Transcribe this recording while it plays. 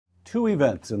Two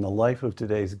events in the life of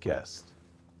today's guest.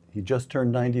 He just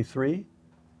turned 93,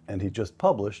 and he just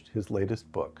published his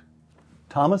latest book,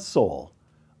 Thomas Sowell,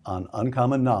 on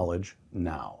Uncommon Knowledge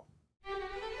Now.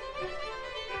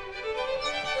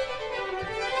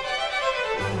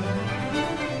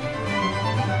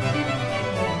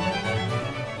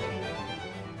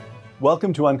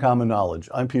 Welcome to Uncommon Knowledge.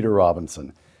 I'm Peter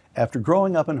Robinson. After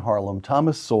growing up in Harlem,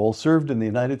 Thomas Sowell served in the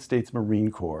United States Marine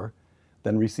Corps,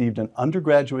 then received an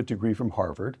undergraduate degree from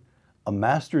Harvard, a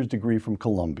master's degree from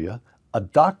Columbia, a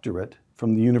doctorate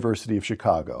from the University of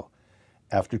Chicago.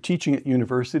 After teaching at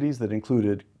universities that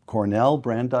included Cornell,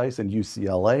 Brandeis, and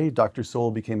UCLA, Dr.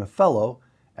 Sowell became a fellow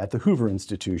at the Hoover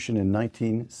Institution in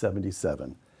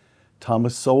 1977.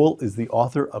 Thomas Sowell is the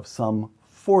author of some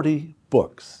 40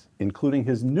 books, including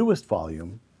his newest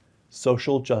volume,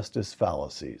 Social Justice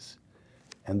Fallacies.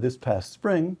 And this past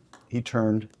spring, he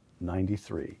turned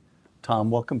 93.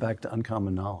 Tom, welcome back to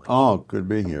Uncommon Knowledge. Oh, good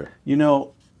being here. You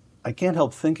know, I can't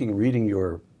help thinking, reading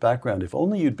your background, if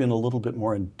only you'd been a little bit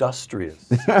more industrious,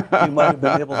 you might have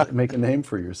been able to make a name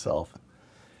for yourself.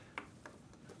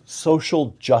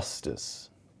 Social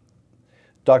justice.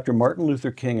 Dr. Martin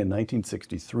Luther King in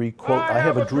 1963, quote, I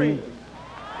have a dream.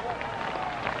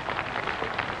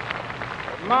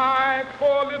 My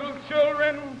poor little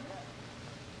children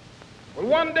will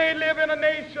one day live in a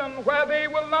nation where they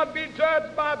will not be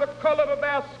judged by the color of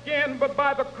their skin, but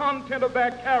by the content of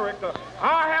their character.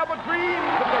 I have a dream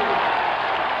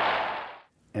today.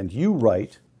 And you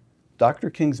write, Dr.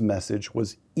 King's message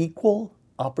was equal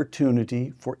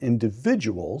opportunity for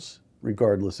individuals,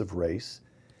 regardless of race.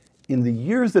 In the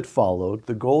years that followed,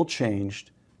 the goal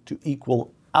changed to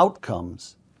equal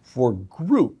outcomes for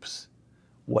groups.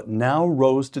 What now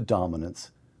rose to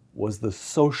dominance was the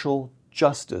social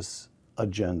justice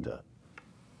agenda.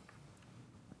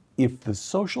 If the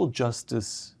social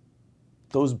justice,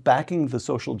 those backing the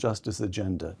social justice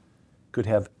agenda, could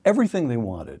have everything they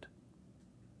wanted,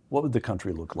 what would the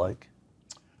country look like?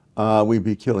 We'd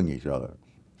be killing each other.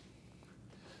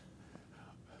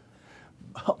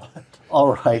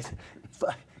 All right.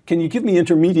 Can you give me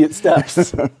intermediate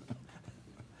steps?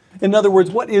 In other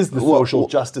words, what is the social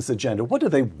justice agenda? What do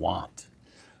they want?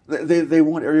 They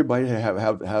want everybody to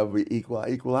have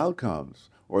equal outcomes,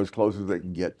 or as close as they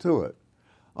can get to it.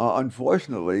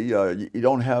 Unfortunately, you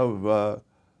don't have the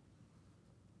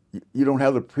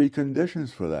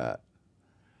preconditions for that.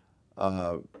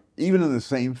 Even in the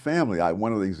same family,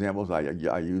 one of the examples I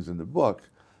use in the book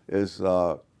is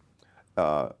among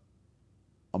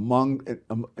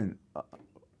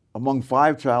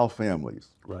 5-child families.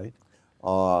 Right.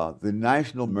 The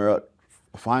National Merit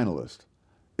finalist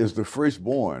is the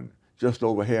firstborn just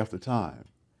over half the time.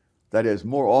 That is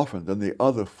more often than the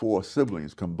other 4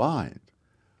 siblings combined.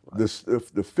 Right.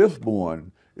 The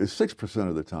fifthborn is 6%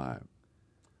 of the time.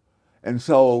 And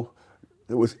so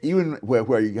it was even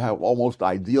where you have almost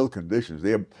ideal conditions.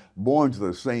 They're born to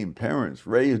the same parents,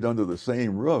 raised under the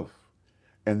same roof,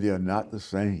 and they're not the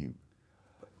same.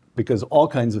 Because all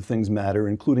kinds of things matter,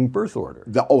 including birth order.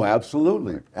 Oh,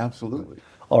 absolutely, absolutely.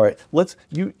 All right,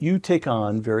 you take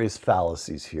on various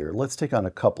fallacies here. Let's take on a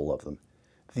couple of them.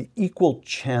 The equal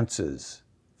chances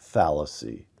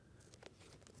fallacy.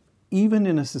 Even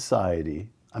in a society,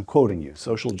 I'm quoting you,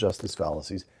 social justice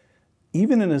fallacies,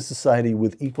 even in a society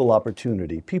with equal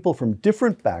opportunity, people from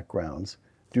different backgrounds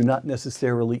do not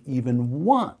necessarily even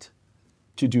want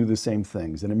to do the same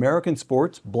things. In American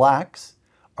sports, blacks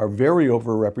are very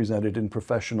overrepresented in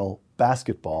professional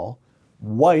basketball,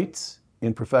 whites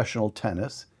in professional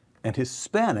tennis, and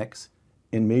Hispanics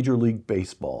in Major League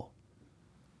Baseball.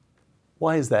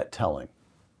 Why is that telling?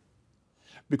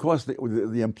 Because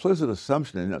the implicit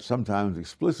assumption, and sometimes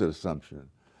explicit assumption,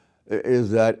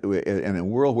 is that in a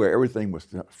world where everything was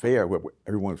fair, where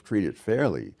everyone was treated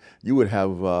fairly, you would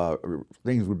have,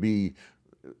 things would be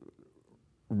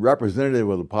representative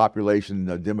of the population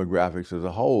demographics as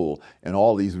a whole in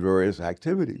all these various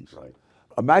activities. Right.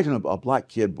 Imagine a black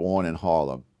kid born in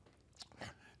Harlem,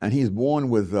 and he's born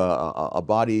with a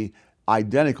body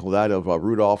identical to that of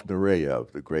Rudolf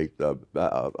Nureyev, the great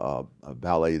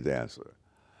ballet dancer.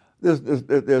 There's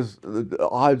the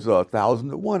odds are 1,000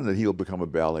 to 1 that he'll become a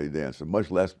ballet dancer,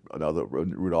 much less another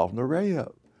Rudolf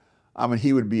Nureyev. I mean,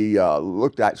 he would be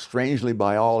looked at strangely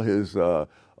by all his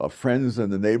friends in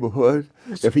the neighborhood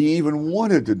if he even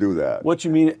wanted to do that. What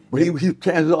you mean? But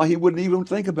chances are he wouldn't even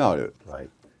think about it.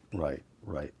 Right.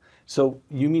 So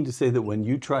you mean to say that when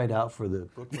you tried out for the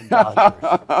Brooklyn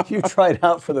Dodgers, you tried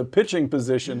out for the pitching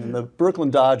position in the Brooklyn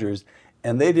Dodgers,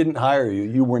 and they didn't hire you,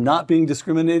 you were not being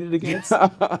discriminated against?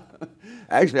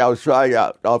 Actually, I was trying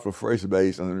out for first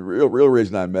base, and the real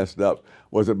reason I messed up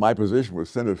was that my position was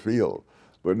center field.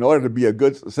 But in order to be a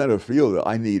good center fielder,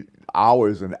 I need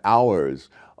hours and hours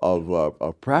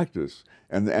of practice.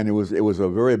 And it was a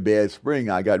very bad spring.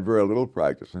 I got very little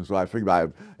practice, and so I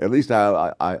figured at least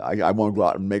I won't go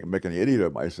out and make an idiot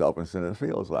of myself in center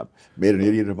field. So I made an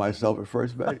idiot of myself at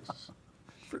first base.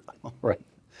 Right.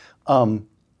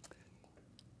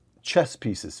 Chess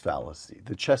pieces fallacy.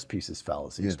 The chess pieces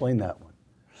fallacy. Explain that one.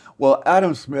 Well,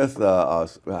 Adam Smith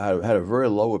had a very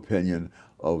low opinion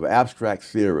of abstract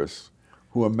theorists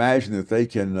who imagine that they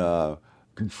can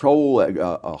control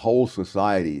a whole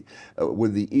society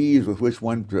with the ease with which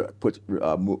one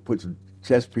puts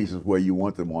chess pieces where you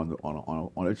want them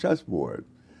on a chessboard.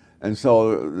 And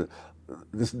so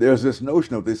there's this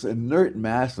notion of this inert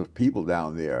mass of people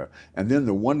down there, and then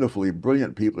the wonderfully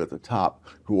brilliant people at the top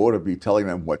who ought to be telling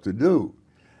them what to do.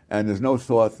 And there's no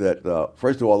thought that,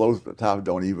 first of all, those at the top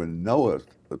don't even know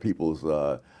the people's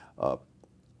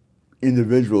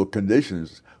individual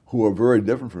conditions, who are very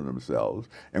different from themselves.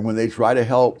 And when they try to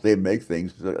help, they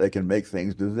can make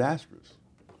things disastrous.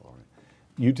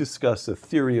 You discuss a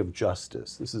theory of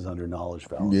justice. This is under knowledge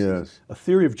fallacy. Yes. A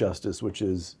theory of justice, which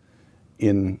is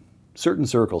in certain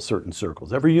circles.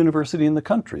 Every university in the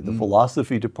country, the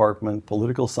philosophy department,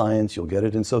 political science, you'll get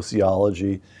it in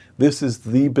sociology. This is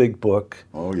the big book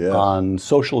on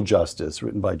social justice,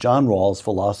 written by John Rawls,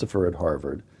 philosopher at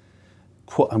Harvard.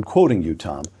 I'm quoting you,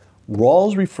 Tom.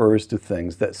 Rawls refers to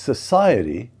things that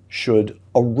society should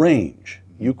arrange.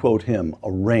 You quote him,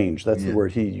 arrange. That's the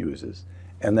word he uses.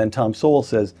 And then Tom Sowell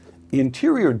says,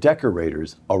 interior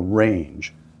decorators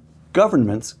arrange.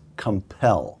 Governments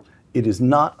compel. It is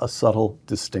not a subtle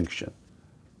distinction.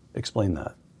 Explain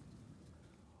that.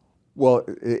 Well,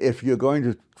 if you're going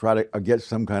to try to get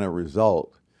some kind of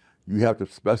result, you have to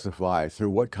specify through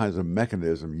what kinds of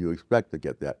mechanism you expect to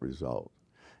get that result.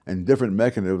 And different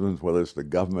mechanisms, whether it's the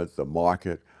government, the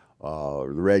market, the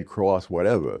Red Cross,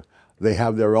 whatever, they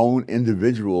have their own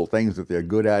individual things that they're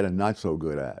good at and not so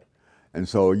good at. And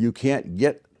so you can't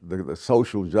get the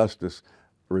social justice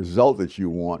result that you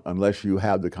want unless you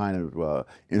have the kind of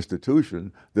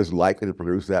institution that's likely to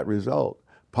produce that result.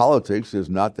 Politics is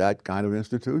not that kind of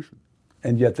institution.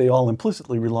 And yet they all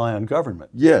implicitly rely on government.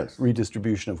 Yes.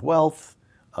 Redistribution of wealth,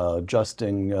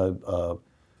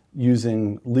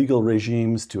 using legal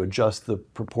regimes to adjust the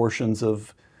proportions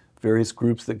of various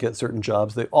groups that get certain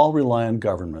jobs. They all rely on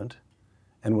government.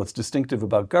 And what's distinctive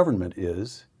about government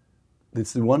is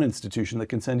it's the one institution that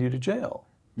can send you to jail.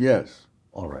 Yes.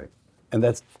 All right. And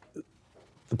the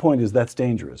point is that's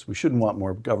dangerous. We shouldn't want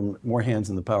more government, more hands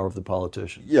in the power of the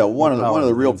politicians. Yeah, one of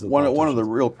the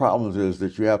real problems is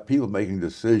that you have people making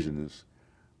decisions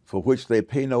for which they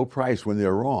pay no price when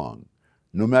they're wrong,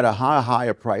 no matter how high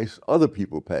a price other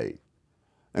people pay.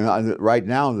 And right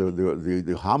now,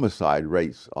 the homicide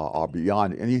rates are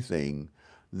beyond anything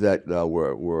that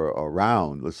were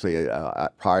around, let's say,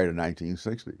 prior to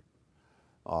 1960.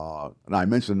 And I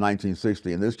mentioned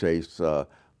 1960 in this case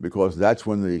because that's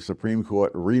when the Supreme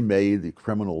Court remade the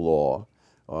criminal law.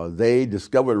 They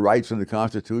discovered rights in the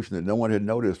Constitution that no one had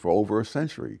noticed for over a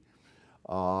century.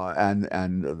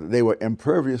 And they were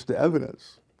impervious to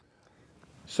evidence.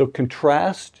 So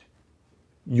contrast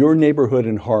your neighborhood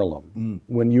in Harlem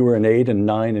when you were an 8 and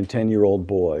 9 and 10-year-old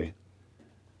boy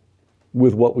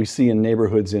with what we see in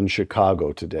neighborhoods in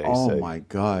Chicago today. Oh my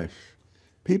gosh.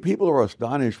 People are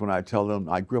astonished when I tell them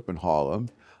I grew up in Harlem.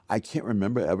 I can't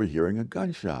remember ever hearing a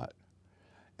gunshot.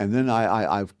 And then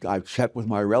I've checked with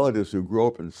my relatives who grew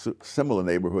up in similar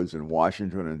neighborhoods in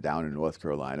Washington and down in North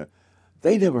Carolina.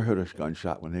 They never heard a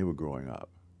gunshot when they were growing up.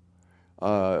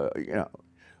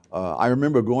 I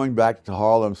remember going back to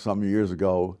Harlem some years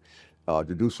ago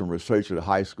to do some research at a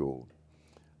high school.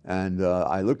 And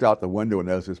I looked out the window and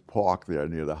there was this park there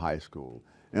near the high school.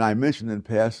 And I mentioned in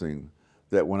passing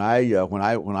that when I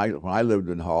lived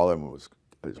in Harlem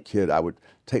as a kid, I would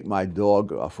take my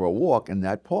dog for a walk in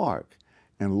that park,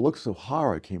 and looks of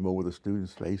horror came over the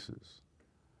students' faces.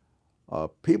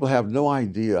 People have no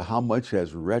idea how much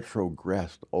has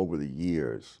retrogressed over the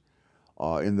years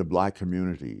in the black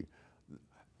community,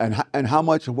 and how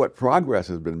much of what progress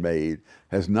has been made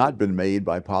has not been made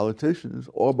by politicians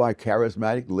or by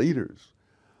charismatic leaders.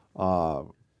 One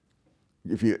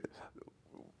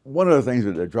of the things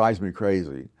that drives me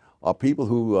crazy are people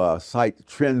who cite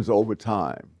trends over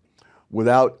time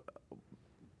without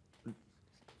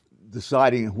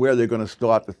deciding where they're going to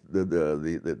start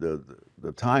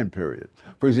the time period.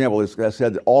 For example, as I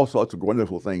said, all sorts of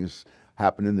wonderful things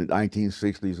happened in the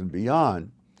 1960s and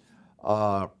beyond.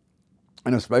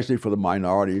 and especially for the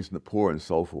minorities and the poor and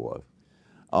so forth.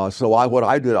 So what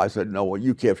I did, I said, no, well,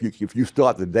 you can't, if you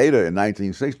start the data in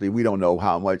 1960, we don't know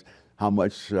how much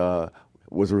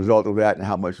was a result of that and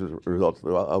how much was a result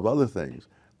of other things.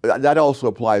 That also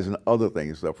applies in other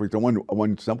things. So for example,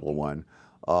 one simple one,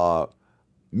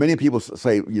 many people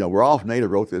say, Ralph Nader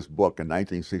wrote this book in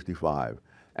 1965,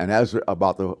 and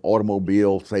about the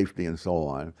automobile safety and so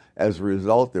on. As a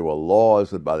result, there were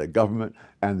laws by the government,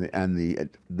 and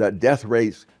the death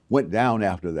rates went down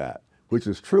after that, which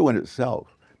is true in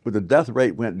itself. But the death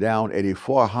rate went down at a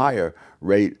far higher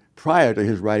rate prior to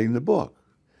his writing the book.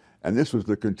 And this was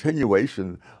the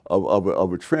continuation of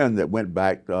a trend that went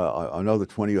back another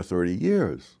 20 or 30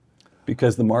 years.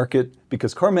 Because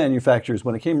car manufacturers,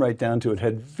 when it came right down to it,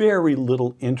 had very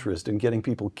little interest in getting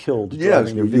people killed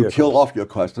driving their vehicles. You kill off your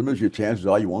customers, your chances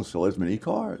are you won't sell as many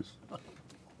cars.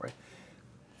 Right.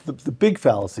 The big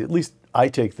fallacy, at least I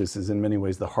take this as in many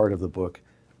ways the heart of the book,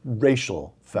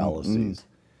 racial fallacies.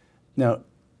 Now,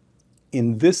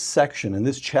 in this section, in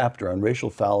this chapter on racial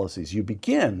fallacies, you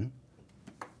begin,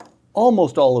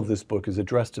 almost all of this book is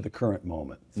addressed to the current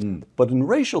moment. But in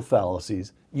racial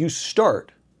fallacies, you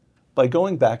start by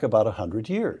going back about 100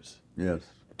 years. Yes.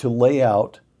 To lay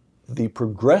out the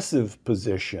progressive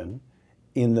position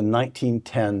in the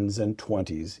 1910s and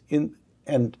 20s,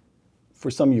 and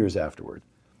for some years afterward.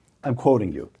 I'm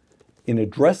quoting you. In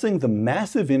addressing the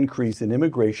massive increase in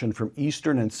immigration from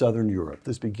Eastern and Southern Europe,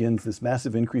 this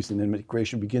massive increase in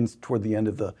immigration begins toward the end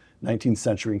of the 19th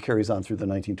century and carries on through the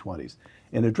 1920s.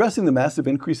 In addressing the massive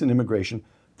increase in immigration,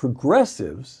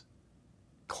 progressives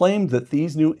claimed that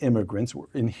these new immigrants were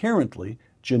inherently,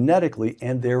 genetically,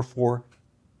 and therefore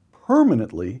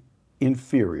permanently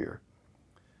inferior.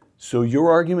 So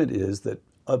your argument is that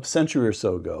a century or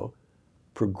so ago,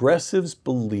 progressives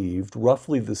believed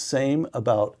roughly the same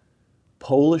about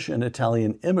Polish and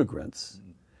Italian immigrants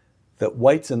that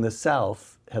whites in the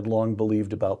South had long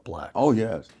believed about blacks. Oh,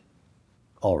 yes.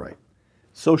 All right.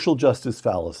 Social justice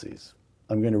fallacies.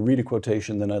 I'm going to read a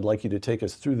quotation, then I'd like you to take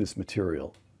us through this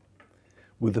material.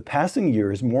 With the passing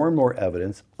years, more and more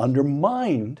evidence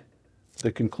undermined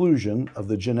the conclusion of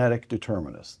the genetic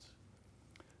determinists.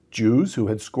 Jews who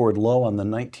had scored low on the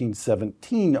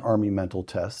 1917 Army Mental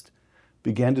Test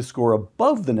began to score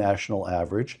above the national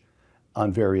average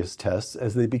on various tests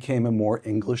as they became a more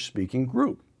English-speaking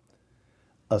group.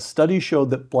 A study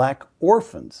showed that black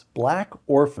orphans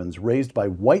raised by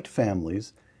white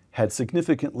families had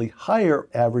significantly higher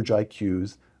average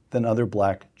IQs than other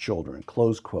black children,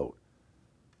 close quote.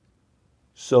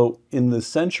 So in the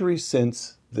century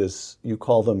since this, you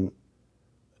call them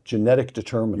genetic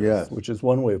determinists, which is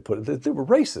one way of putting it. They were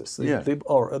racist.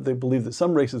 They believed that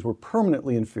some races were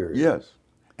permanently inferior. Yes,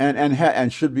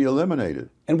 and should be eliminated.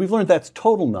 And we've learned that's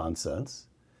total nonsense.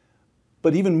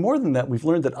 But even more than that, we've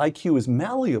learned that IQ is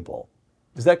malleable.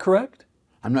 Is that correct?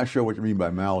 I'm not sure what you mean by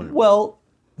malleable. Well,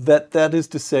 that is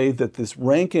to say that this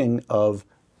ranking of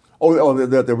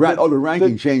the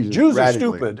ranking changes. Jews radically. are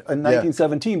stupid in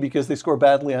 1917 because they score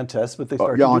badly on tests, but they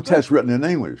start to on tests written in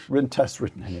English. Tests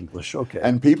written in English. Okay.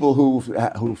 And people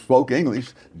who spoke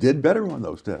English did better on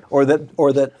those tests. Or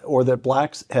that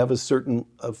blacks have a certain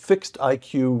fixed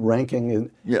IQ ranking,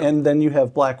 and then you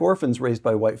have black orphans raised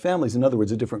by white families. In other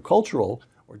words, a different cultural.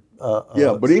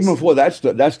 But even before that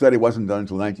study wasn't done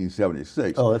until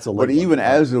 1976. Oh, that's a late But even one.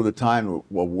 as of the time of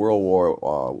World War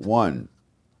I,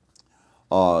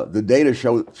 the data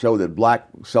show that black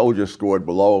soldiers scored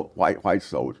below white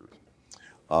soldiers.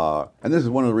 And this is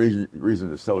one of the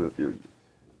reasons it's so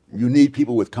you need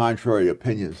people with contrary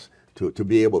opinions to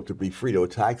be able to be free to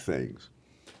attack things.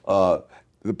 The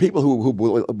people who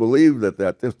believe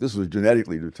that this was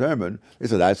genetically determined, they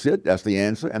said, that's it, that's the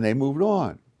answer, and they moved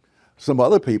on. Some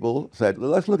other people said,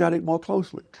 let's look at it more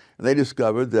closely. And they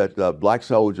discovered that black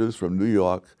soldiers from New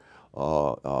York,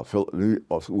 New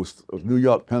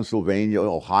York, Pennsylvania,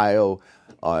 Ohio,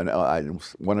 and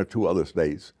one or two other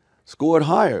states scored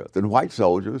higher than white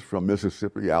soldiers from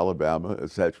Mississippi, Alabama,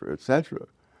 et cetera, et cetera.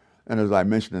 And as I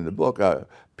mentioned in the book,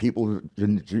 people's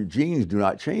genes do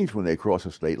not change when they cross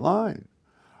a state line.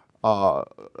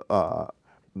 The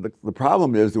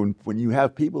problem is that when you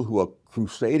have people who are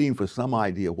crusading for some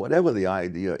idea, whatever the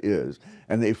idea is,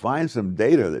 and they find some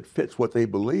data that fits what they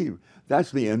believe,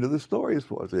 that's the end of the story as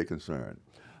far as they're concerned,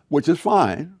 which is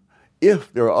fine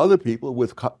if there are other people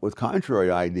with contrary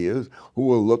ideas who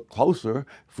will look closer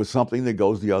for something that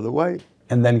goes the other way.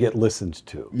 And then get listened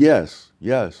to. Yes,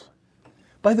 yes.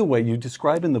 By the way, you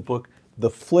describe in the book the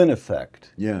Flynn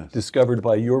effect, discovered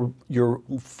by your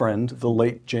friend, the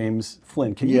late James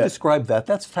Flynn. Can you describe that?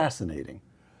 That's fascinating.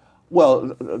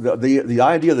 Well, the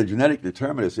idea of the genetic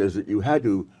determinants is that you had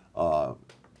to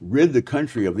rid the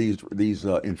country of these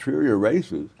inferior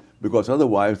races, because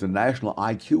otherwise the national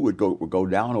IQ would go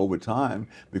down over time,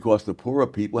 because the poorer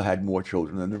people had more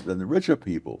children than the richer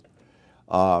people.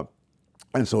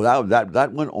 And so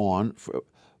that went on.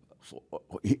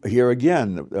 Here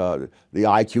again, the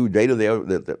IQ data there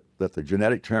that the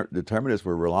genetic determinists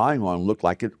were relying on looked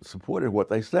like it supported what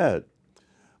they said.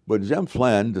 But Jim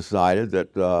Flynn decided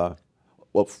that,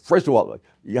 well, first of all,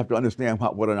 you have to understand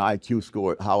what an IQ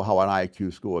score, how an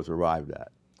IQ score is arrived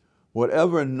at.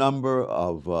 Whatever number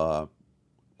of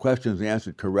questions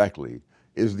answered correctly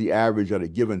is the average at a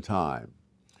given time,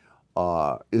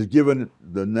 is given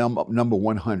the number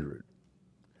 100.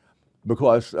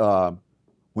 Because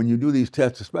when you do these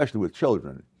tests, especially with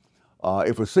children,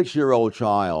 if a 6-year-old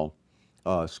child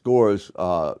scores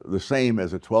the same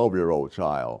as a 12-year-old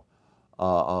child,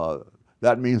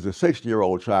 that means the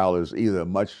 6-year-old child is either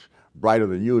much brighter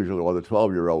than usual, or the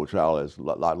 12-year-old child is a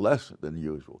lot less than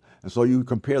usual. And so you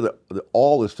compare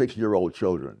all the 6-year-old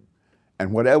children,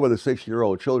 and whatever the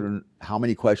 6-year-old children, how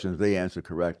many questions they answer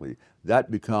correctly, that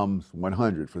becomes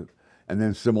 100. And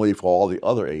then similarly for all the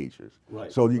other ages.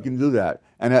 Right. So you can do that.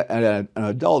 And an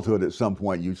adulthood, at some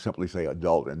point, you simply say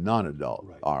adult and non-adult.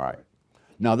 Right. All right.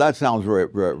 Now that sounds very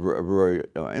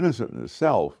innocent in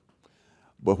itself,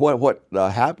 but what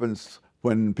happens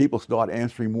when people start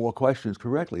answering more questions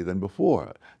correctly than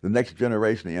before? The next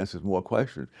generation answers more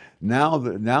questions. Now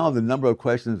the number of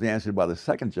questions answered by the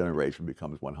second generation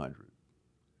becomes 100.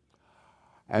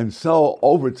 And so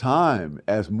over time,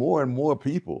 as more and more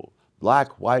people,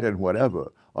 black, white, and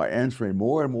whatever, are answering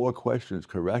more and more questions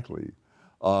correctly,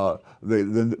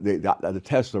 the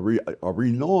tests are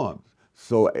renormed.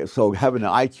 So having an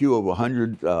IQ of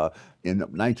 100 in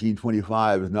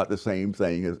 1925 is not the same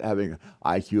thing as having an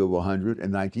IQ of 100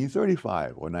 in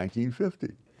 1935 or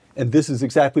 1950. And this is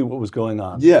exactly what was going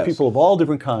on. Yes. People of all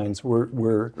different kinds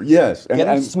were yes.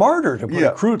 getting smarter, to put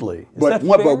it crudely. Is that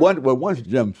fair? But once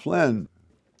Jim Flynn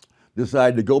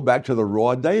decided to go back to the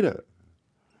raw data,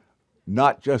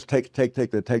 not just take the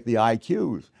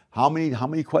IQs. How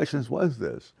many questions was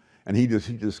this? And he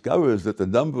discovers that the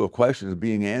number of questions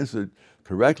being answered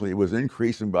correctly was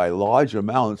increasing by large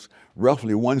amounts,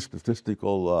 roughly one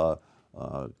statistical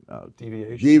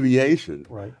deviation,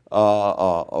 right,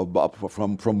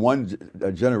 from one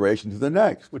generation to the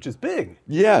next, which is big.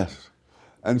 Yes,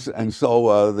 and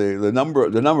so the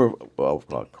number of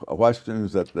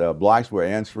questions that blacks were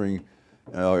answering,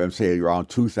 say around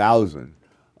 2,000.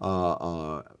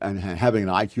 And having an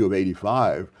IQ of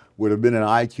 85 would have been an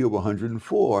IQ of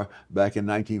 104 back in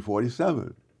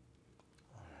 1947.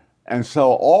 And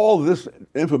so all this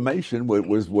information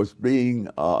was being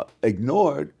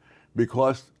ignored,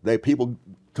 because people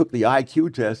took the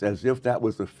IQ test as if that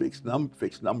was a fixed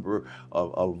number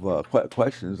of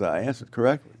questions I answered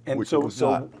correctly. And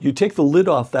so you take the lid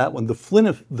off that one. The Flynn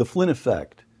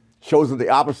effect shows that the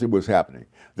opposite was happening.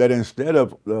 That instead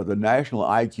of the national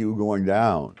IQ going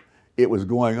down, it was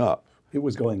going up. It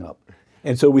was going up.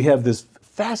 And so we have this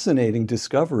fascinating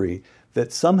discovery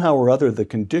that somehow or other the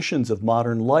conditions of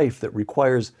modern life that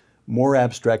requires more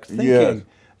abstract thinking, yes,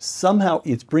 somehow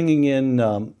it's bringing in...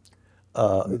 the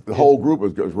whole group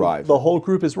is rising. The whole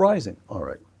group is rising. All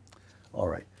right. All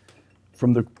right.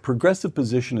 From the progressive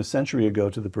position a century ago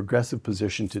to the progressive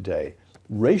position today,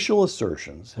 racial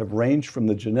assertions have ranged from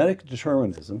the genetic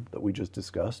determinism that we just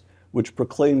discussed, which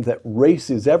proclaimed that race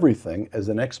is everything as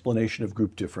an explanation of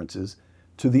group differences,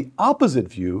 to the opposite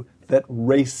view that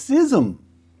racism,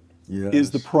 yes,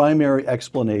 is the primary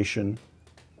explanation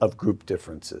of group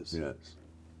differences. Yes.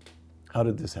 How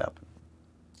did this happen?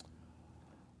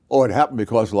 Oh, it happened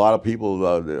because a lot of people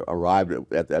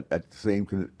arrived at the same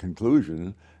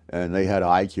conclusion, and they had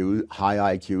high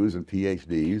IQs and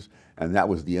PhDs, and that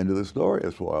was the end of the story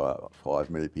as far as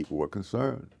many people were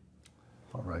concerned.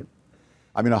 All right.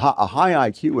 I mean, a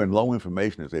high IQ and low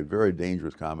information is a very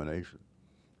dangerous combination.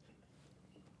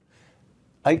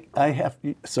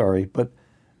 Sorry, but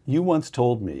you once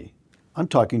told me, I'm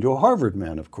talking to a Harvard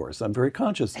man, of course, I'm very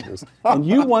conscious of this, and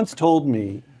you once told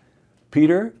me,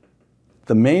 Peter,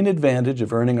 the main advantage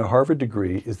of earning a Harvard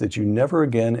degree is that you never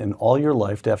again in all your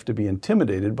life have to be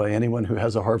intimidated by anyone who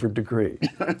has a Harvard degree.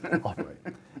 All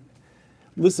right.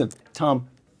 Listen, Tom,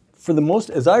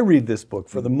 as I read this book,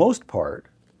 for the most part,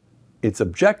 it's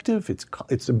objective,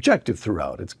 it's objective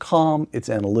throughout. It's calm, it's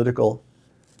analytical.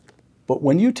 But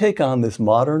when you take on this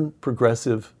modern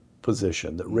progressive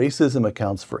position that racism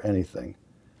accounts for anything,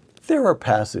 there are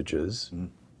passages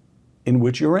in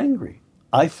which you're angry.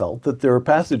 I felt that there are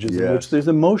passages in which there's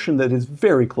emotion that is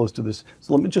very close to this.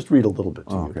 So let me just read a little bit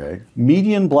to you. Okay.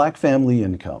 Median black family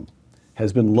income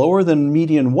has been lower than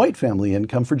median white family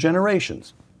income for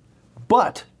generations.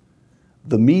 But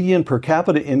the median per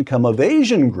capita income of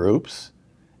Asian groups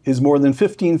is more than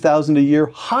 $15,000 a year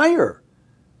higher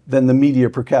than the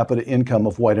median per capita income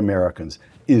of white Americans.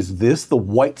 Is this the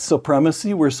white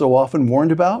supremacy we're so often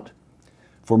warned about?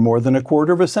 For more than a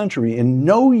quarter of a century, in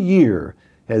no year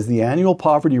has the annual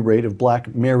poverty rate of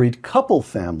black married couple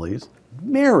families,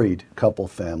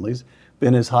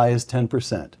 been as high as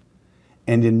 10%.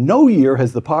 And in no year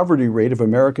has the poverty rate of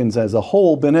Americans as a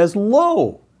whole been as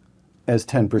low as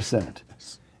 10%.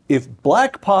 If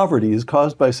black poverty is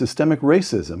caused by systemic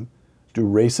racism, do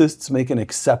racists make an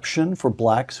exception for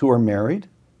blacks who are married?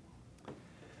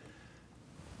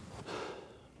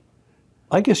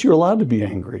 I guess you're allowed to be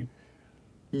angry.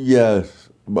 Yes.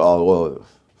 Well,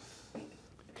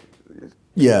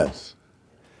 yes.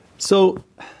 So,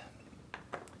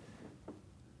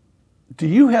 do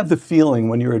you have the feeling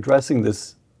when you're addressing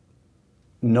this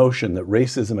notion that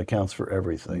racism accounts for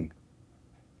everything,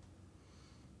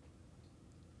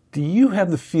 do you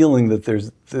have the feeling that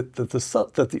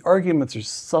that the arguments are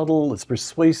subtle, it's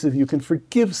persuasive, you can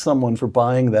forgive someone for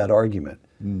buying that argument?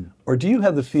 Or do you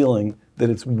have the feeling that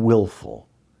it's willful,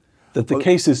 that the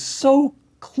case is so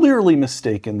clearly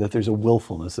mistaken that there's a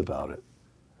willfulness about it?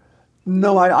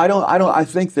 No, I don't. I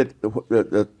think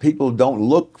that people don't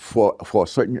look for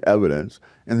certain evidence,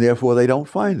 and therefore they don't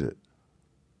find it.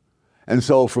 And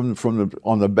so,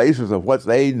 on the basis of what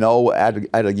they know at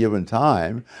a given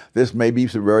time, this may be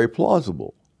very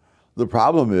plausible. The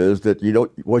problem is that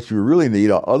what you really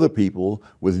need are other people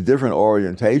with different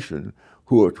orientation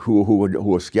who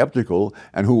are skeptical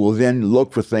and who will then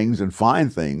look for things and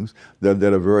find things that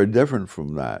are very different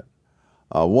from that.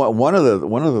 One of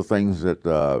the things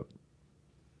that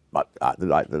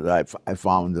I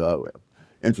found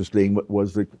interesting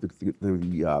was the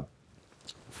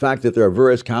fact that there are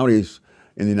various counties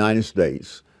in the United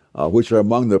States which are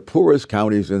among the poorest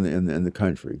counties in the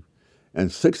country, and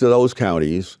 6 of those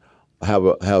counties have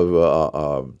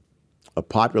a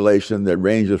population that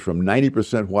ranges from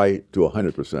 90% white to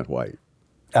 100% white.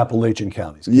 Appalachian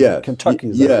counties. Yes.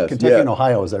 Kentucky, Kentucky and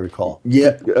Ohio, as I recall.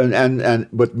 Yeah,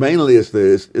 but mainly it's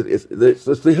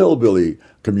the hillbilly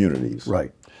communities.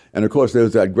 Right. And of course,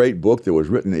 there's that great book that was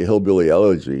written, The Hillbilly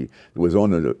Elegy. It was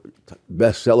on the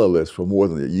bestseller list for more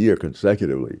than a year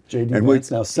consecutively. J.D.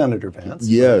 Vance, now Senator Vance.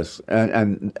 Yes,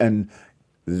 and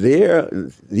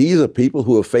these are people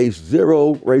who have faced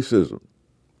zero racism.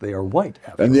 They are white.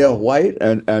 And they're white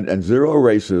and zero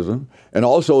racism. And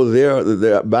also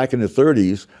they're back in the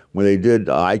 30s when they did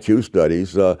IQ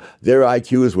studies, their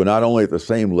IQs were not only at the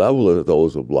same level as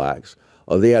those of blacks,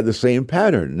 they had the same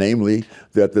pattern, namely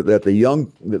that the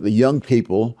young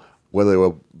people, whether they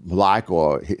were black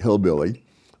or hillbilly,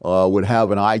 would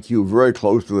have an IQ very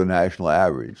close to the national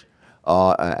average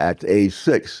at age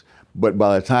 6. But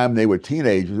by the time they were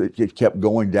teenagers, it just kept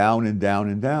going down and down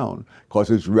and down, because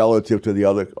it's relative to the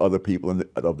other people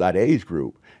of that age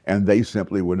group, and they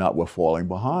simply were falling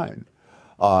behind.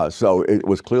 So it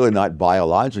was clearly not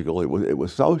biological; it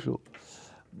was social.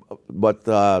 But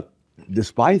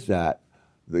despite that,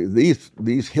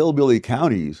 these hillbilly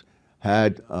counties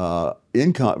had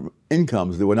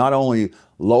incomes that were not only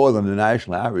lower than the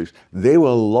national average, they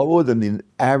were lower than the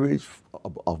average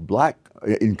of black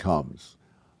incomes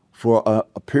for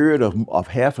a period of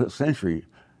half a century.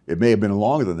 It may have been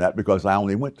longer than that because I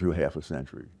only went through half a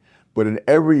century. But in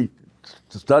every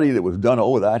study that was done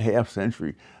over that half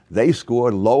century, they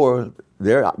scored lower,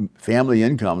 their family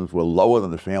incomes were lower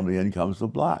than the family incomes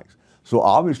of blacks. So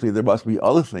obviously there must be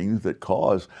other things that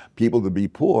cause people to be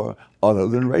poor other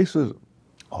than racism.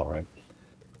 All right.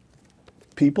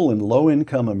 People in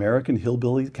low-income American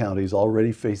hillbilly counties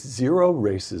already face zero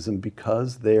racism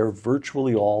because they are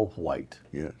virtually all white.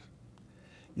 Yes.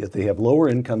 Yet they have lower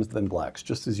incomes than blacks,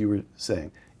 just as you were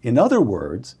saying. In other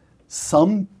words,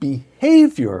 some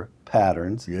behavior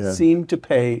patterns seem to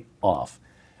pay off.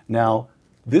 Now,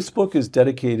 this book is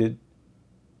dedicated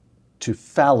to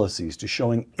fallacies, to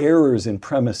showing errors in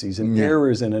premises and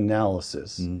errors in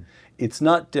analysis. It's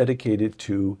not dedicated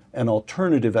to an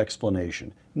alternative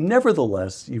explanation.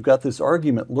 Nevertheless, you've got this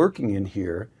argument lurking in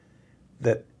here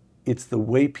that it's the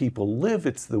way people live,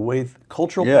 it's the way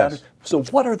cultural patterns. So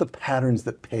what are the patterns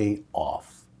that pay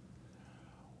off?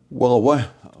 Well,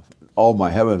 oh my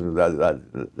heavens,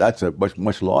 that's a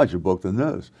much larger book than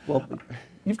this. Well,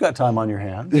 you've got time on your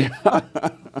hands.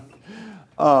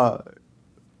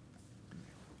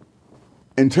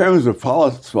 In terms of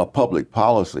public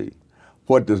policy,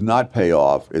 what does not pay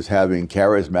off is having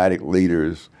charismatic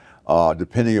leaders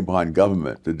depending upon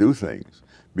government to do things.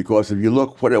 Because if you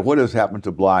look what has happened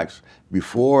to blacks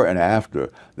before and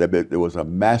after, there was a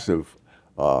massive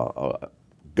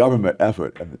government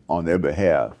effort on their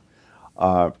behalf.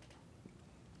 The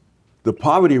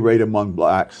poverty rate among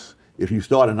blacks, if you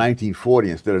start in 1940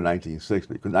 instead of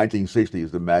 1960, because 1960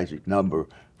 is the magic number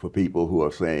for people who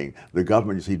are saying the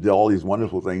government, you see, did all these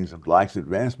wonderful things and blacks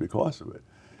advanced because of it.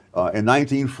 In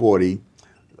 1940,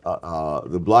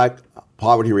 the black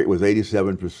poverty rate was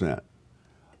 87%.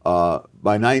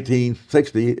 By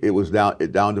 1960, it was down to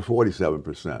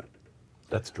 47%.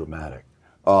 That's dramatic.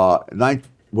 From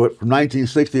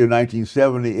 1960 to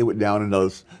 1970, it went down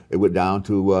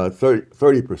to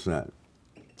 30%.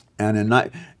 And in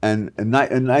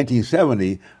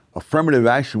 1970, affirmative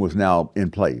action was now in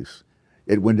place.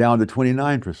 It went down to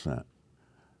 29%.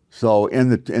 So in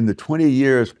the 20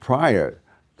 years prior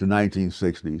to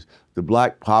 1960s, the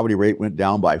black poverty rate went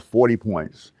down by 40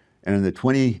 points, and in the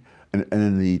 20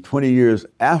 years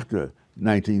after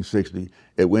 1960,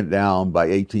 it went down by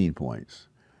 18 points.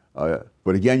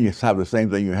 But again, you have the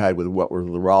same thing you had with what was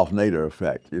the Ralph Nader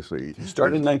effect. You see, You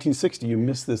started in 1960. You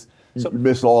missed this. You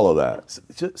miss all of that.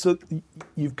 So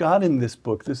you've got in this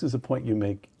book. This is a point you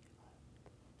make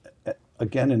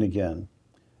again and again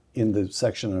in the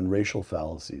section on racial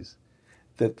fallacies.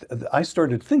 That I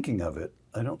started thinking of it.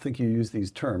 I don't think you use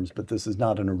these terms, but this is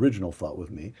not an original thought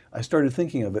with me. I started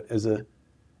thinking of it as a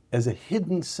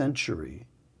hidden century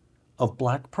of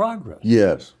black progress.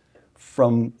 Yes.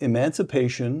 From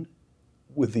emancipation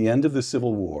with the end of the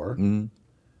Civil War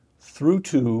through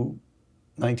to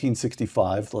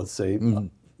 1965, let's say,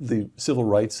 the Civil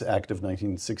Rights Act of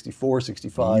 1964,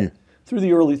 65, through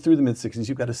the mid-60s,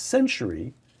 you've got a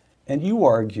century, and you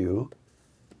argue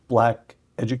black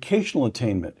educational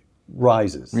attainment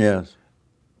rises. Yes.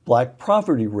 Black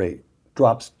poverty rate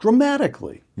drops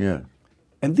dramatically. Yeah.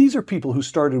 And these are people who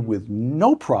started with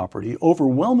no property,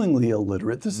 overwhelmingly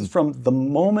illiterate. This is from the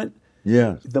moment,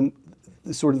 the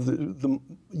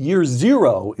year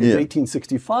zero in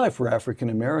 1865 for African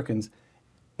Americans.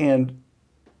 And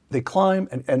they climb,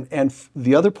 and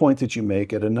the other point that you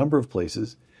make at a number of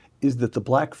places is that the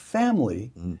black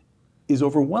family is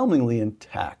overwhelmingly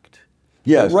intact.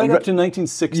 Yes. Right up to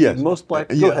 1960, most black,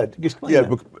 go ahead, explain that.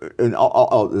 And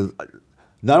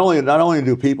not only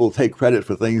do people take credit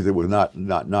for things that were not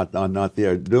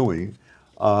their doing,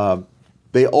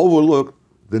 they overlook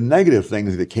the negative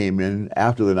things that came in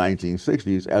after the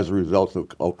 1960s as a result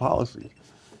of policy.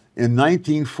 In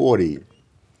 1940,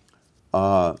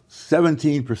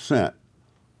 17%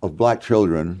 of black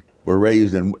children were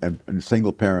raised in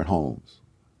single-parent homes.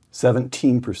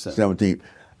 17%. 17.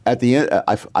 At the end,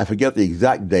 I forget the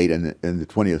exact date in the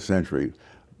 20th century,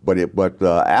 but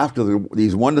after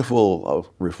these wonderful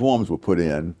reforms were put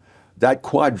in, that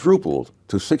quadrupled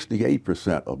to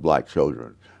 68% of black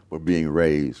children were being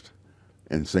raised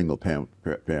in single-parent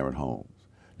homes.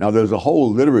 Now, there's a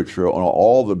whole literature on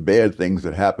all the bad things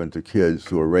that happen to kids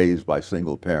who are raised by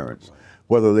single parents,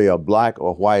 whether they are black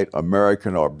or white,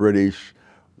 American or British.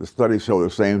 The studies show the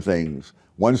same things.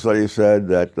 One study said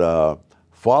that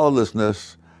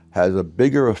fatherlessness has a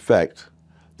bigger effect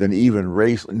than even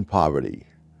race and poverty.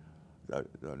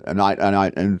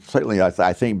 And certainly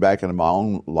I think back in my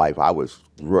own life, I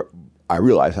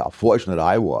realized how fortunate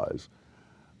I was,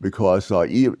 because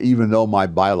even though my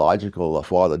biological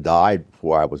father died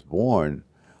before I was born,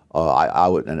 I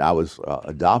was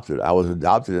adopted. I was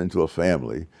adopted into a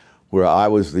family where I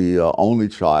was the only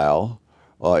child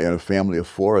in a family of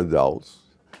 4 adults.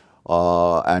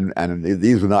 And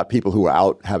these were not people who were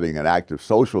out having an active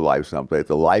social life someplace.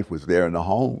 The life was there in the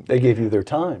home. They gave you their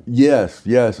time. Yes.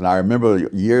 And I remember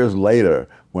years later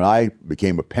when I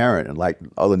became a parent, and like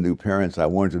other new parents, I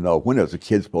wanted to know, when is a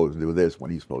kid supposed to do this,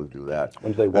 when he's supposed to do that.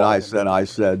 When do they walk? And I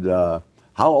said,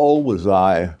 how old was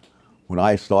I when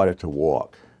I started to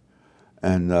walk?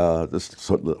 And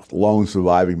the lone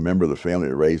surviving member of the family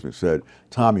that raised me said,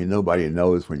 Tommy, nobody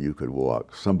knows when you could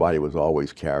walk. Somebody was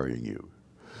always carrying you.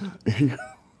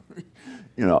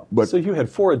 But so you had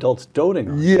 4 adults doting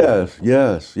on you.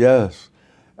 Yes,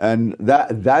 and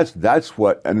that's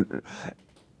what, and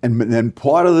then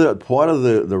part of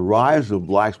the rise of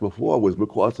blacks before was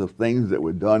because of things that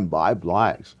were done by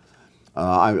blacks.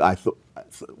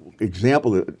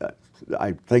 Example that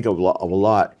I think of a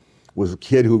lot was a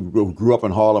kid who grew up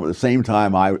in Harlem at the same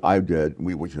time I did.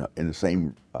 We were in the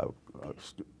same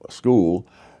school,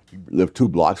 lived 2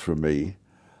 blocks from me.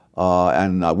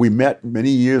 And we met many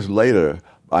years later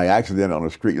by accident on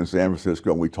a street in San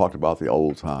Francisco, and we talked about the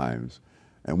old times.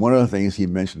 And one of the things he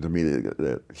mentioned to me,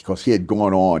 that because he had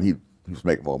gone on, he he was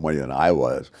making more money than I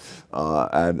was,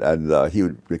 and he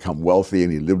would become wealthy,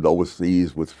 and he lived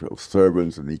overseas with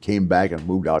servants, and he came back and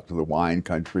moved out to the wine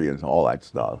country and all that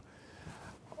stuff.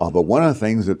 But one of the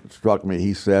things that struck me,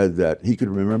 he said that he could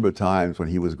remember times when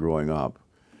he was growing up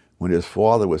when his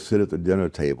father would sit at the dinner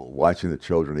table watching the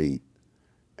children eat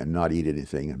and not eat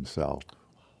anything himself.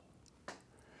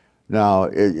 Now,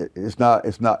 it's not,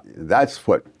 that's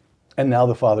what. And now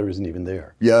the father isn't even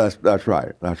there. Yeah, that's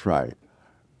right, that's right.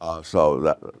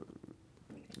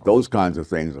 Those kinds of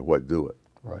things are what do it.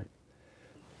 Right.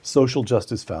 Social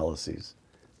justice fallacies.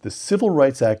 The Civil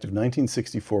Rights Act of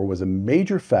 1964 was a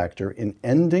major factor in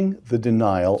ending the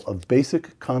denial of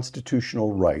basic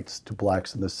constitutional rights to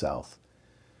blacks in the South.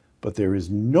 But there is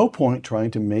no point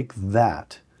trying to make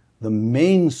that the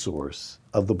main source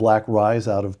of the black rise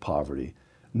out of poverty,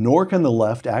 nor can the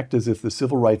left act as if the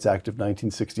Civil Rights Act of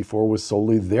 1964 was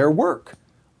solely their work.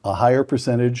 A higher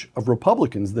percentage of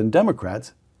Republicans than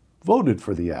Democrats voted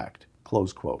for the act,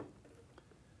 close quote.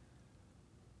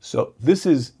 So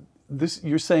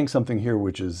you're saying something here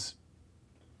which is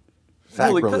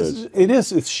Sacrilege. Really,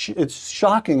 it's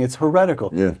shocking, it's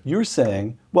heretical. Yeah. You're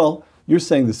saying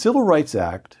the Civil Rights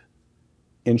Act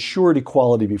ensured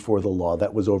equality before the law.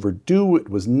 That was overdue, it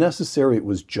was necessary, it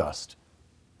was just.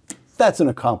 That's an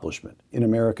accomplishment in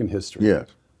American history. Yes.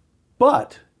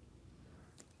 But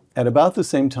at about the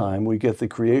same time, we get the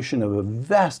creation of a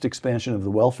vast expansion of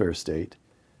the welfare state,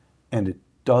 and it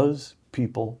does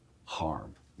people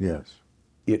harm. Yes.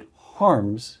 It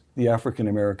harms the African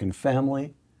American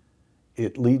family.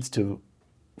 It leads to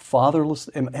fatherless.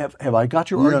 Have I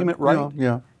got your argument right?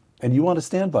 Yeah. And you want to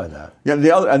stand by that? Yeah.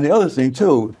 The other thing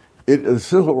too, the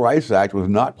Civil Rights Act was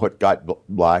not what got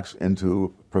blacks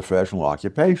into professional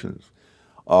occupations.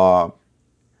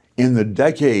 In the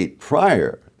decade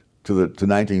prior to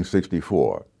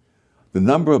 1964, the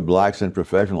number of blacks in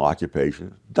professional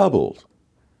occupations doubled.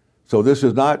 So this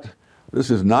is not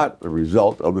the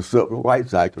result of the Civil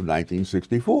Rights Act of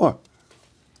 1964.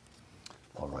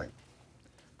 All right.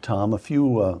 Tom, a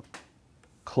few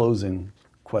closing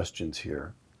questions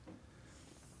here.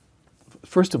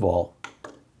 First of all,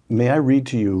 may I read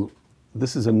to you,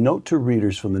 this is a note to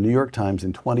readers from the New York Times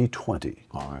in 2020.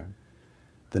 All right.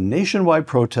 The nationwide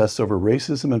protests over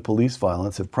racism and police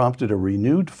violence have prompted a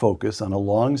renewed focus on a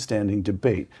long-standing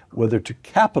debate whether to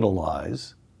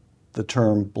capitalize the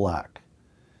term black.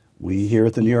 We here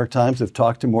at the New York Times have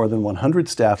talked to more than 100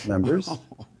 staff members.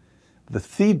 The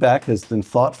feedback has been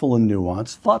thoughtful and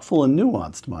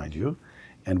nuanced, mind you,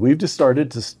 and we've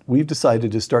decided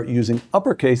to start using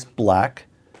uppercase black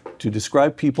to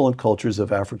describe people and cultures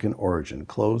of African origin,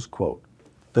 close quote.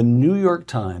 The New York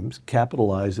Times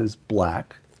capitalizes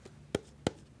black,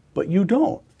 but you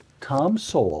don't. Tom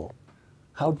Sowell,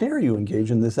 how dare you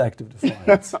engage in this act of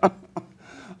defiance?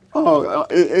 Oh,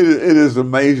 it is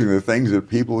amazing the things that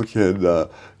people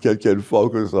can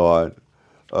focus on.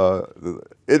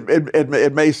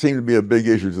 It may seem to be a big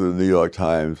issue to the New York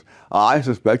Times. I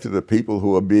suspect that the people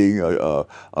who are being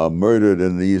murdered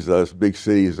in these big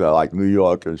cities like New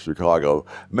York and Chicago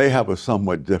may have a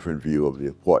somewhat different view of the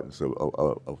importance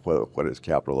of what is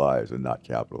capitalized and not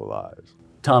capitalized.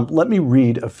 Tom, let me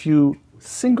read a few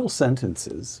single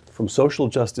sentences from Social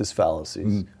Justice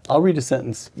Fallacies. I'll read a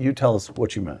sentence, you tell us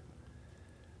what you meant.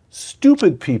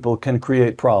 Stupid people can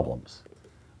create problems,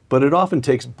 but it often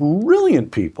takes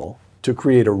brilliant people to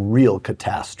create a real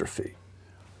catastrophe.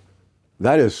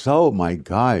 That is so, my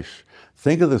gosh.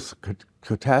 Think of the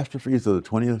catastrophes of the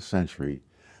 20th century.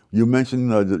 You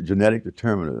mentioned the genetic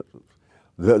determinants.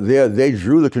 They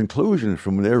drew the conclusion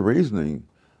from their reasoning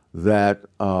that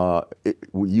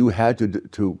you had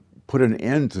to put an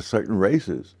end to certain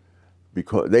races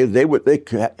because they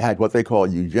had what they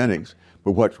called eugenics,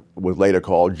 but what was later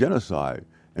called genocide.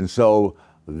 And so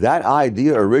that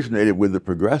idea originated with the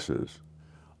progressives.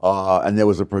 And there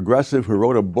was a progressive who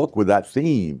wrote a book with that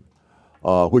theme,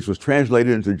 which was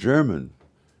translated into German,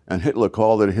 and Hitler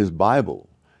called it his Bible.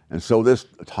 And so this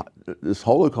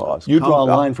Holocaust. You draw a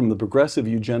line from the progressive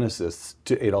eugenicists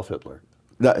to Adolf Hitler.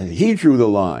 He drew the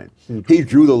line. He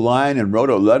drew the line and wrote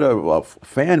a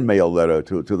fan mail letter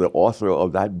to the author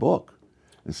of that book,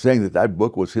 and saying that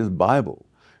book was his Bible.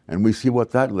 And we see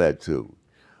what that led to.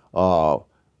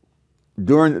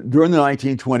 During the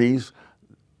 1920s,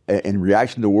 in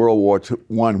reaction to World War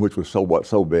I, which was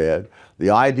so bad, the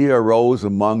idea arose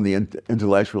among the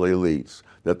intellectual elites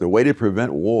that the way to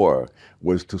prevent war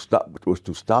was to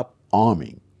stop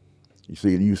arming. You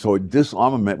see, so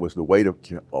disarmament was the way to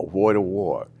avoid a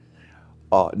war.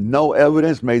 No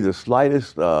evidence made the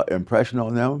slightest impression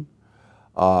on them.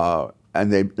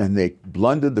 and they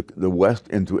blundered the West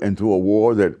into a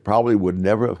war that probably would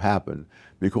never have happened,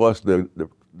 because the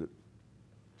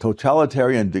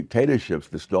totalitarian dictatorships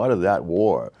that started that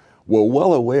war were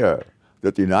well aware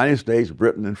that the United States,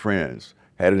 Britain, and France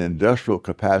had an industrial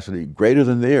capacity greater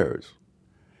than theirs.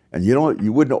 And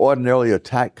you wouldn't ordinarily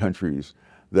attack countries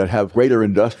that have greater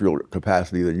industrial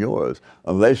capacity than yours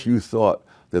unless you thought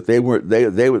that they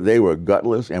were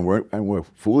gutless and were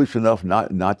foolish enough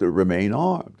not to remain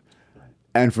armed.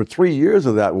 And for 3 years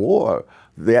of that war,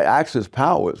 the Axis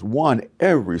powers won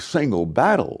every single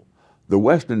battle the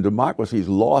Western democracies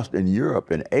lost in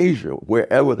Europe and Asia,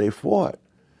 wherever they fought.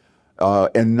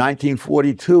 In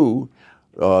 1942,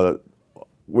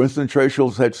 Winston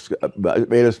Churchill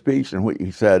made a speech, and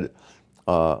he said,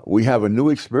 "We have a new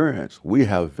experience. We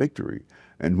have victory."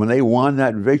 And when they won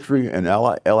that victory in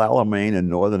El Alamein in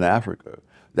northern Africa,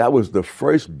 that was the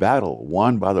first battle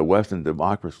won by the Western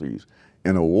democracies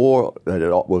in a war that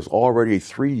was already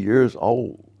 3 years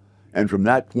old. And from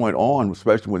that point on,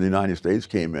 especially when the United States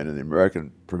came in and the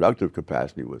American productive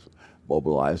capacity was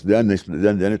mobilized, then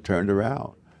it turned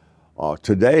around.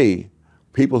 Today,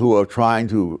 people who are trying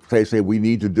to say we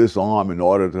need to disarm in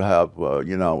order to have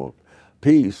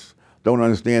peace don't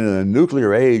understand in a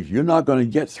nuclear age, you're not going to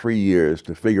get 3 years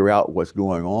to figure out what's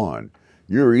going on.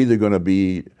 You're either going to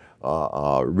be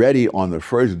ready on the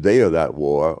first day of that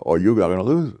war, or you're going to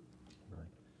lose it.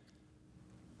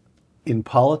 In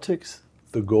politics,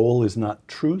 the goal is not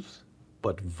truth,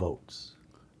 but votes.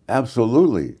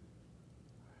 Absolutely.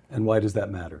 And why does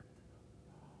that matter?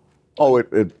 Oh,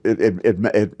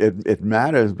 it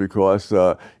matters because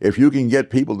if you can get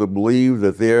people to believe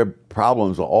that their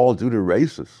problems are all due to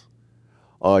racists,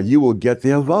 you will get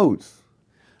their votes.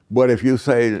 But if you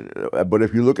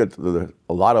look at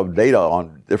a lot of data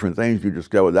on different things, you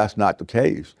discover that's not the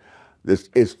case.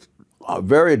 It's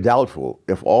very doubtful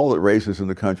if all the racists in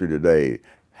the country today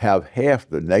have half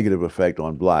the negative effect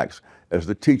on blacks as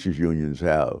the teachers' unions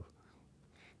have,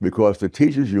 because the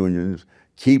teachers' unions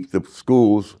keep the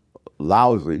schools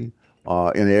lousy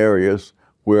in areas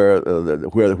where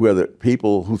the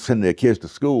people who send their kids to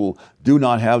school do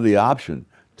not have the option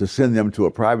to send them to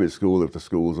a private school if the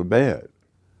schools are bad.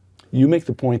 You make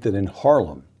the point that in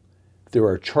Harlem, there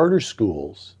are charter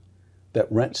schools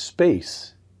that rent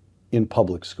space in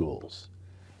public schools.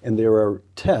 And there are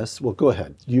tests. Well, go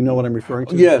ahead. You know what I'm referring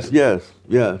to? Yes.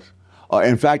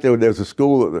 In fact, there's a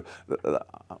school.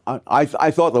 I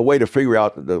thought the way to figure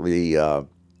out the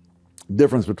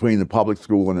difference between the public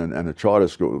school and the charter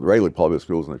school, the regular public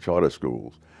schools and the charter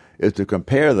schools, is to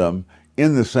compare them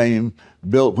in the same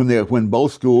when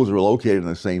both schools are located in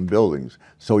the same buildings.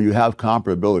 So you have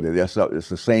comparability. It's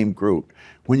the same group.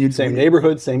 Same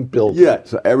neighborhood, same building. Yeah,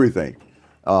 so everything.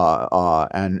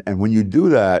 And when you do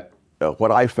that,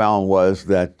 what I found was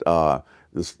that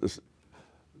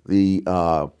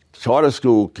the charter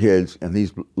school kids in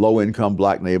these low-income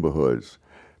black neighborhoods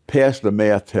passed the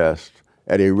math test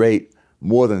at a rate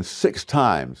more than 6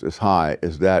 times as high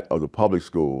as that of the public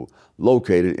school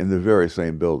located in the very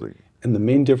same building. And the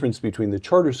main difference between the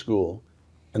charter school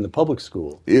and the public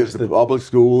school is the public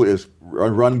school is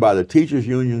run by the teachers'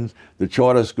 unions. The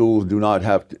charter schools do not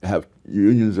have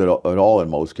unions at all in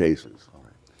most cases.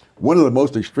 One of the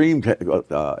most extreme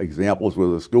examples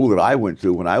was a school that I went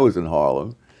to when I was in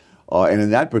Harlem. And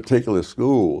in that particular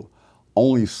school,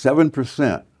 only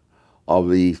 7% of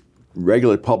the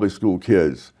regular public school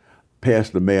kids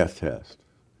passed the math test.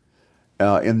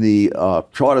 In the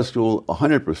charter school,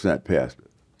 100% passed it.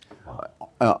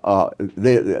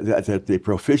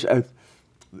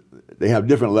 They have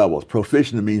different levels.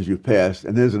 Proficient means you've passed,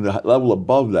 and there's a level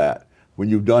above that when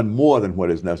you've done more than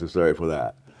what is necessary for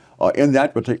that. In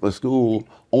that particular school,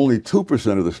 only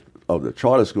 2% of the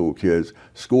charter school kids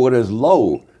scored as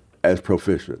low as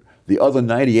proficient. The other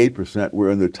 98% were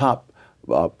in the top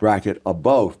bracket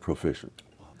above proficient.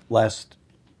 Last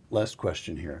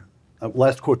question here.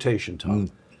 Last quotation,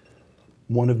 Tom.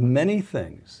 One of many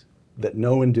things that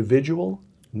no individual,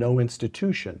 no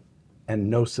institution, and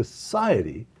no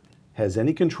society has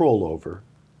any control over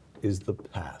is the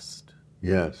past.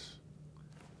 Yes.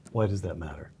 Why does that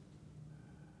matter?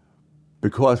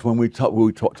 Because when we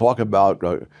talk about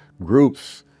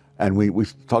groups and we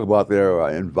talk about their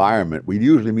environment, we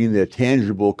usually mean their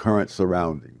tangible current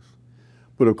surroundings.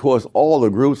 But of course, all the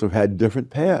groups have had different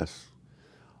pasts.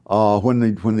 When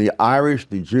the Irish,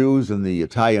 the Jews, and the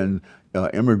Italian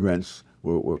immigrants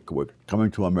were coming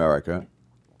to America,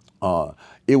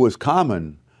 it was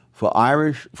common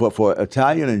for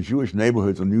Italian and Jewish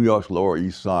neighborhoods on New York's Lower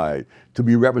East Side to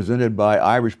be represented by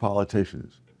Irish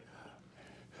politicians.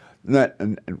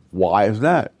 And why is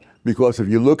that? Because if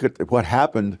you look at what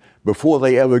happened before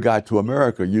they ever got to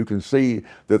America, you can see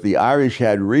that the Irish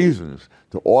had reasons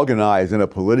to organize in a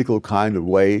political kind of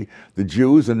way. The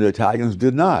Jews and the Italians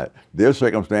did not. Their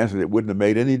circumstances, it wouldn't have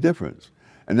made any difference.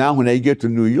 And now when they get to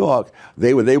New York,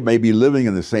 they may be living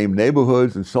in the same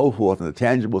neighborhoods and so forth, and the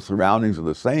tangible surroundings are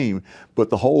the same, but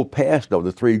the whole past of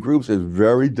the three groups is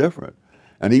very different.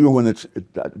 And even when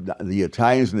the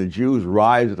Italians and the Jews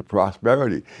rise to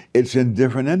prosperity, it's in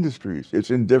different industries.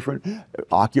 It's in different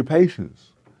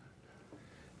occupations.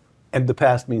 And the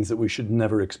past means that we should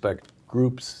never expect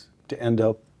groups to end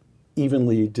up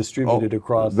evenly distributed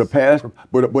across the past.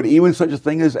 But even such a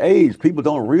thing as age, people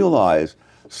don't realize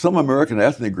some American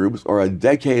ethnic groups are a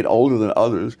decade older than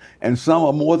others, and some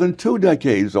are more than 2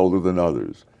 decades older than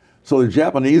others. So the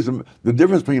Japanese, the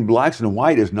difference between blacks and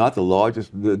white is not the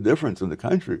largest difference in the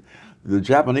country. The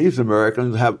Japanese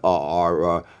Americans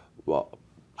are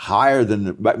higher than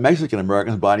the Mexican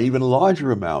Americans by an even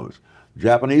larger amount.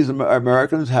 Japanese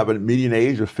Americans have a median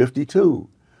age of 52.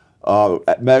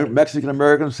 Mexican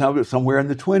Americans have it somewhere in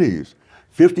the 20s.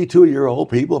 52-year-old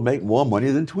people make more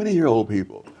money than 20-year-old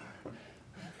people.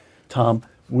 Tom,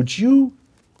 would you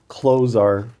close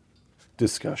our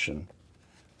discussion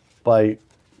by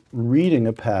reading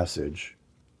a passage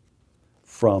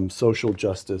from Social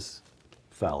Justice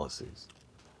Fallacies?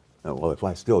 Well, if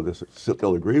I still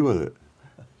agree with it.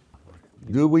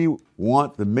 Do we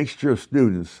want the mixture of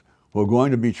students who are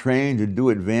going to be trained to do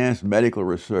advanced medical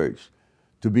research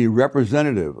to be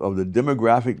representative of the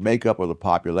demographic makeup of the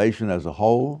population as a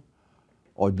whole?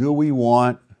 Or do we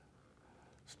want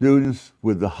students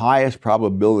with the highest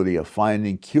probability of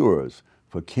finding cures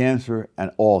for cancer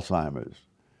and Alzheimer's?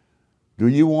 Do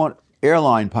you want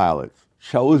airline pilots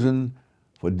chosen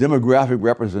for demographic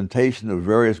representation of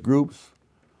various groups?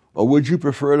 Or would you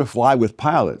prefer to fly with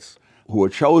pilots who are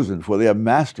chosen for their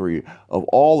mastery of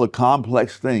all the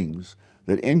complex things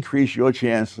that increase your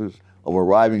chances of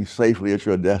arriving safely at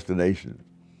your destination?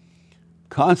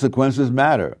 Consequences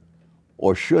matter,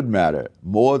 or should matter,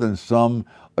 more than some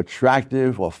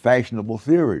attractive or fashionable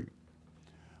theory.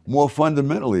 More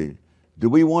fundamentally, do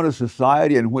we want a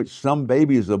society in which some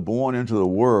babies are born into the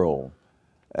world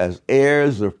as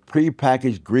heirs of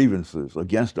prepackaged grievances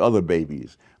against other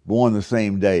babies born the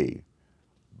same day,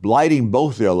 blighting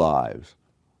both their lives?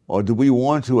 Or do we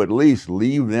want to at least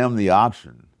leave them the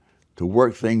option to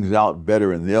work things out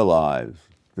better in their lives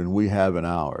than we have in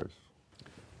ours?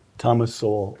 Thomas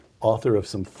Sowell, author of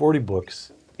some 40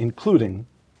 books, including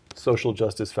Social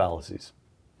Justice Fallacies.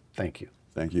 Thank you.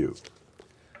 Thank you.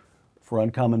 For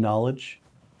Uncommon Knowledge,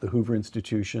 the Hoover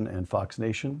Institution, and Fox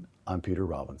Nation, I'm Peter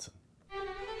Robinson.